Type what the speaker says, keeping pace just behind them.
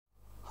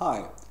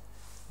Hi,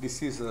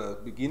 this is a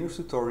beginner's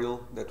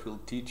tutorial that will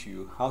teach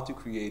you how to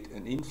create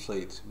an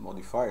inflate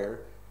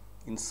modifier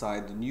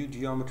inside the new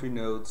geometry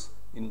nodes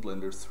in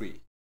Blender 3.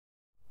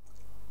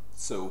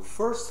 So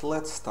first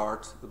let's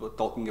start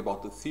talking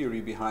about the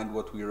theory behind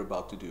what we are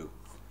about to do.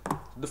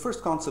 The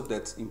first concept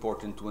that's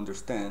important to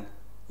understand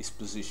is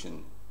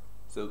position.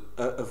 So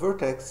a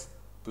vertex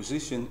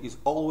position is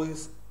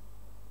always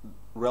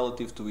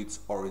relative to its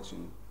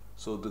origin.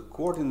 So the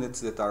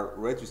coordinates that are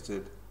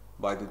registered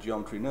by the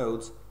geometry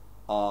nodes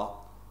are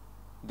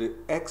the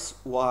x,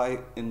 y,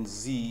 and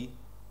z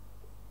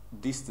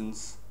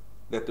distance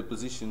that the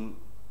position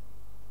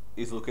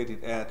is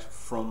located at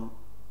from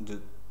the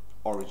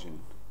origin.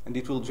 And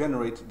it will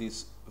generate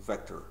this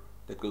vector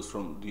that goes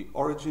from the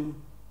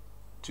origin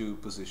to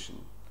position.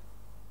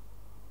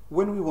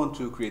 When we want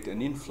to create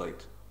an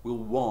inflate, we'll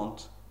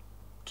want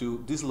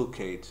to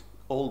dislocate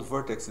all the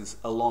vertices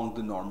along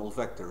the normal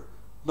vector.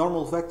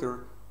 Normal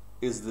vector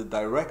is the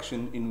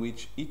direction in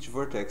which each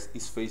vertex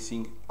is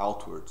facing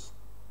outwards.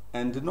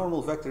 And the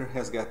normal vector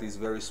has got this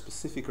very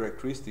specific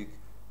characteristic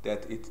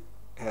that it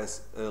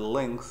has a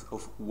length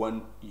of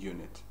 1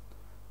 unit.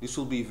 This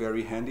will be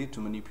very handy to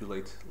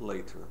manipulate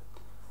later.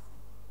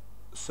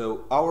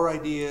 So our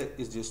idea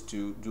is just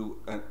to do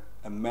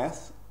a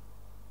math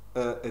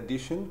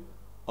addition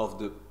of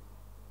the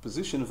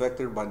position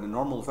vector by the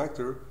normal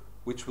vector,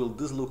 which will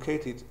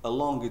dislocate it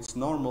along its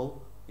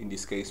normal, in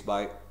this case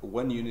by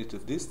 1 unit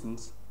of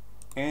distance,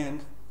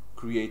 and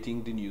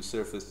creating the new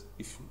surface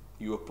if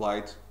you apply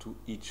it to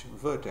each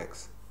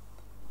vertex.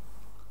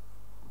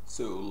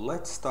 So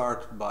let's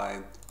start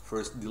by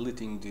first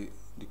deleting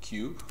the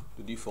cube,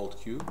 the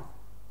default cube,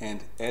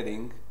 and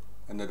adding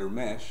another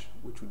mesh,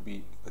 which would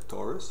be a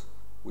torus,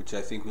 which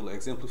I think will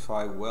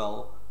exemplify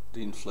well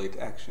the inflate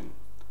action.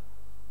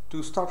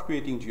 To start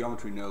creating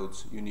geometry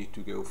nodes, you need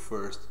to go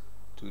first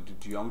to the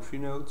geometry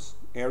nodes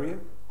area.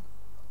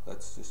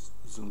 Let's just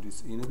zoom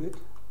this in a bit.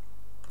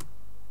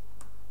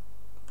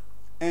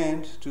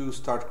 And to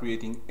start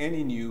creating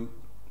any new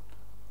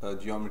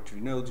geometry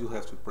nodes, you'll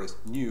have to press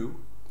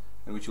new,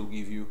 and which will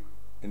give you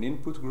an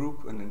input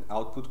group and an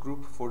output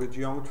group for the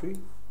geometry.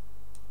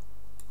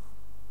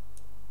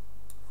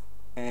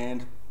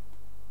 And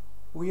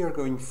we are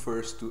going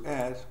first to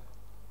add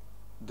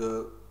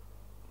the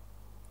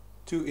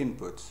two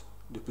inputs,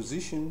 the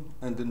position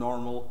and the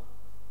normal,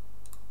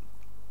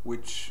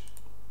 which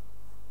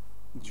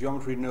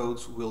geometry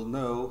nodes will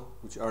know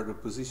which are the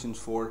positions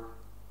for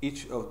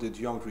each of the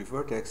geometry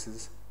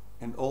vertexes,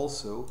 and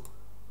also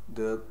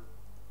the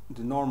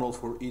normal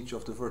for each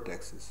of the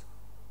vertexes.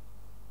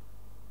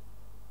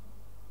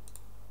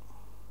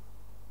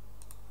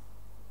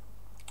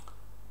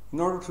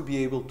 In order to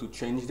be able to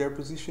change their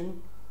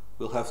position,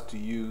 we'll have to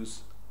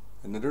use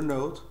another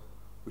node,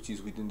 which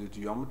is within the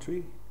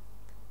geometry,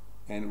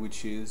 and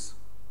which is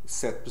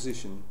set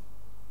position.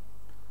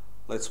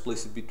 Let's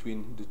place it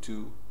between the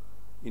two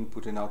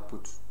input and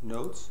output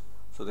nodes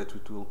so that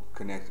it will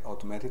connect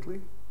automatically.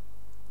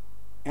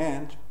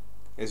 And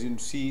as you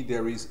see,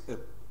 there is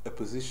a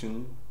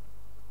position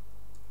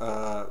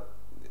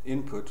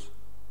input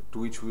to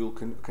which we will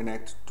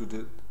connect to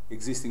the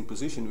existing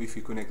position. If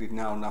you connect it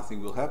now,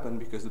 nothing will happen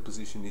because the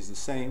position is the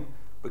same,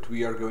 but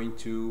we are going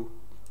to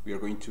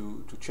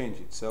change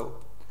it.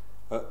 So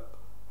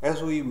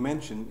as we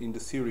mentioned in the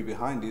theory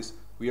behind this,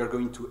 we are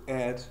going to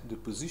add the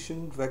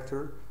position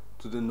vector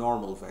to the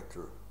normal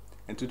vector.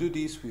 And to do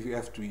this, we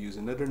have to use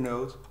another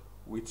node,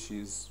 which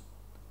is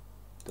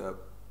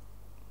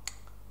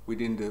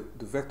within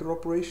the vector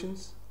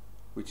operations,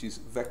 which is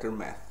vector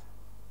math.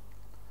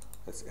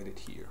 Let's add it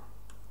here.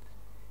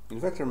 In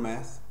vector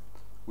math,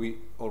 we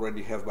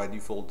already have by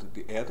default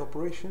the add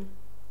operation,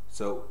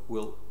 so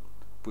we'll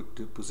put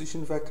the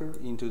position vector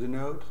into the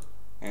node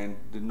and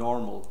the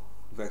normal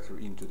vector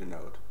into the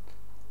node.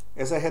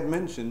 As I had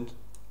mentioned,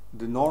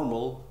 the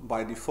normal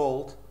by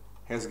default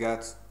has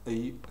got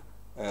a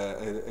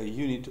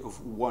unit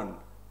of 1,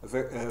 a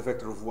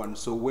vector of 1.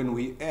 So when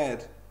we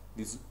add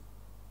this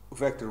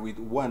vector with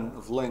 1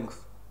 of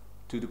length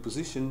to the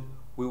position,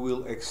 we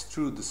will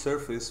extrude the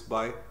surface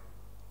by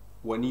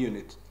 1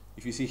 unit.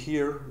 If you see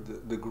here,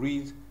 the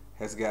grid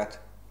has got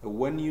a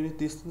 1 unit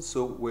distance,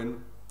 so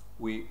when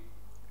we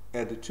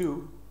add the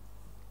 2,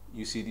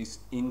 you see this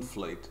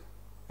inflate.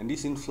 And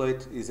this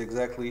inflate is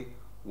exactly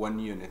 1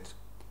 unit.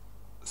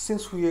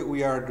 Since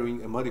we are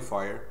doing a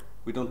modifier,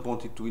 we don't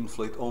want it to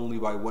inflate only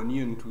by 1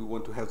 unit, we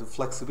want to have the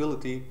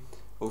flexibility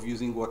of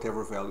using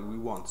whatever value we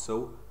want.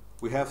 So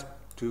we have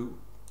to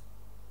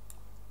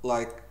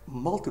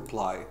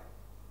multiply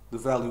the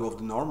value of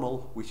the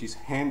normal, which is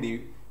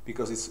handy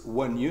because it's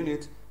 1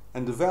 unit,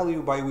 and the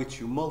value by which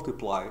you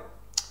multiply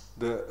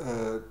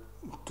that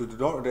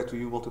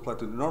you multiply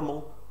to the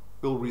normal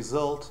will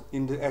result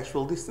in the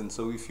actual distance.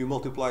 So if you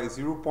multiply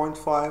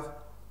 0.5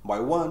 by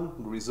 1,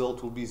 the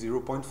result will be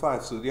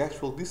 0.5. So the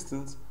actual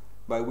distance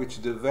by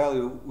which the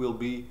value will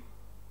be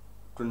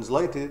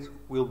translated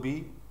will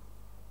be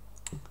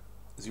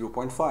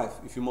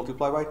 0.5. If you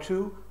multiply by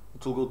 2,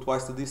 it will go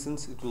twice the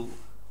distance. It will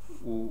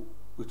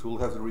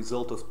have the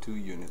result of 2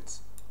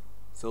 units.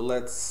 So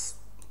let's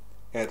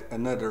add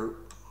another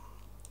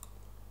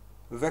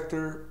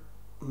vector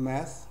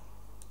math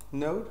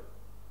node.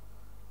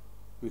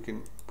 We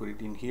can put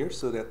it in here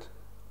so that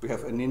we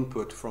have an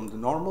input from the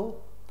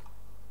normal,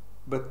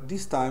 but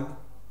this time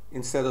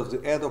instead of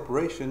the add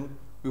operation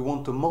we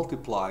want to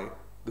multiply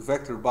the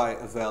vector by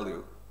a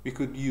value. We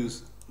could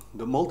use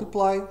the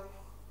multiply,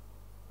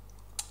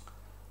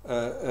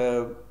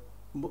 we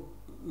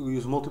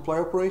use multiply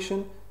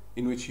operation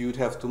in which you'd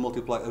have to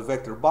multiply a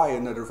vector by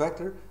another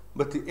vector,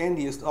 but the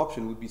handiest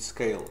option would be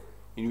scale,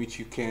 in which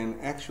you can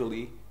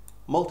actually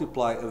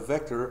multiply a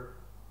vector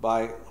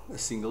by a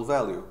single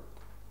value,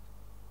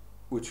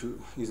 which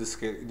is a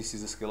scale. This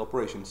is a scale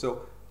operation.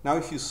 So now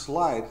if you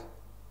slide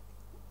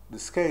the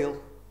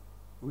scale,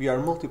 we are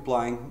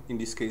multiplying, in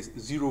this case,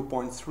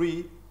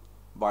 0.3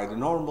 by the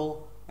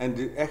normal, and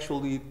the actual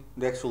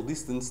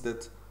distance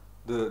that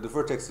the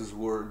vertexes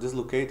were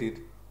dislocated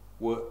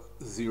were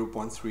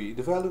 0.3.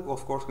 The value,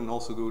 of course, can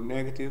also go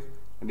negative,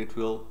 and it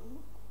will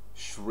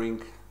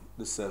shrink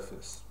the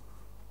surface.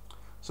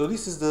 So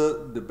this is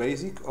the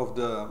basic of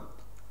the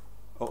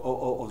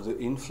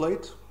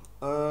inflate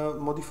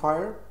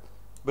modifier,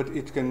 but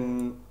it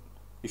can,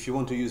 if you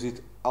want to use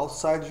it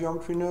outside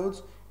geometry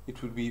nodes,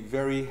 it would be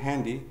very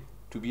handy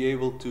to be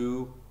able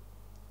to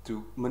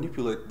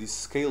manipulate this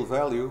scale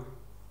value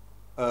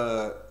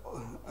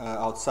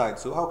outside.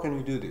 So how can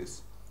we do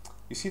this?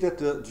 You see that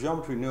the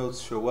geometry nodes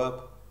show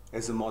up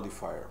as a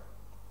modifier.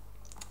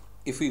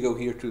 If we go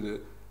here to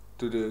the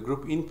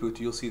group input,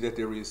 you'll see that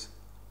there is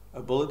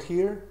a bullet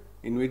here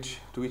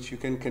to which you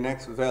can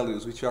connect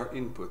values which are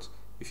inputs.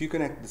 If you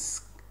connect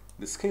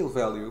the scale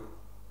value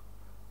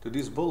to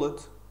this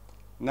bullet,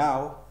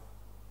 now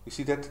you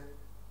see that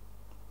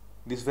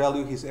this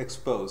value is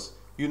exposed.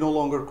 You no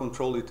longer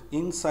control it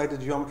inside the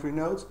geometry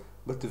nodes,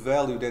 but the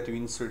value that you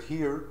insert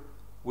here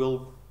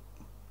will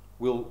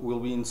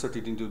be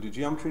inserted into the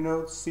geometry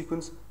nodes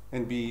sequence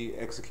and be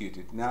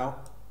executed. Now,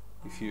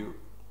 if you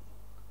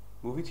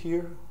move it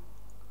here,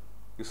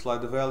 you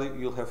slide the value,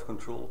 you'll have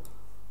control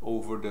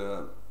over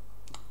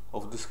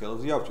the scale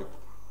of the object.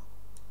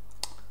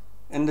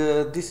 And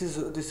this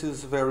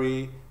is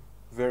very,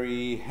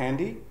 very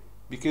handy,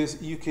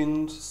 because you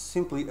can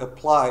simply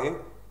apply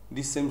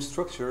this same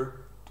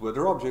structure to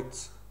other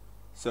objects.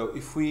 So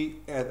if we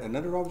add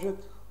another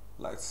object,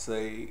 let's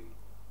say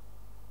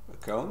a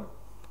cone,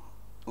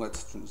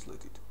 let's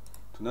translate it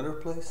to another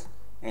place,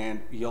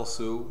 and we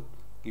also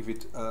give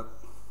it a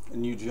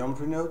new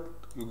geometry node.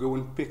 You go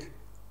and pick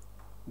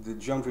the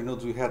geometry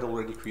nodes we had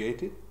already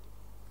created,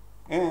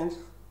 and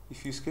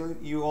if you scale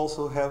it, you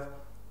also have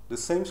the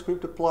same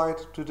script applied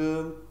to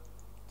the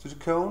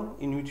cone,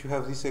 in which you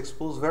have this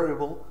exposed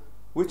variable,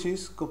 which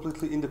is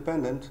completely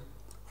independent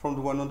from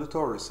the one on the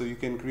torus. So you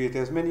can create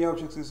as many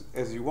objects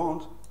as you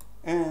want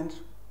and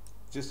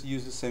just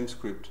use the same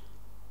script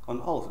on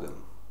all of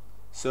them.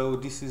 So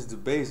this is the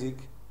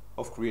basic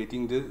of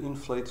creating the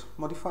inflate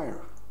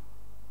modifier.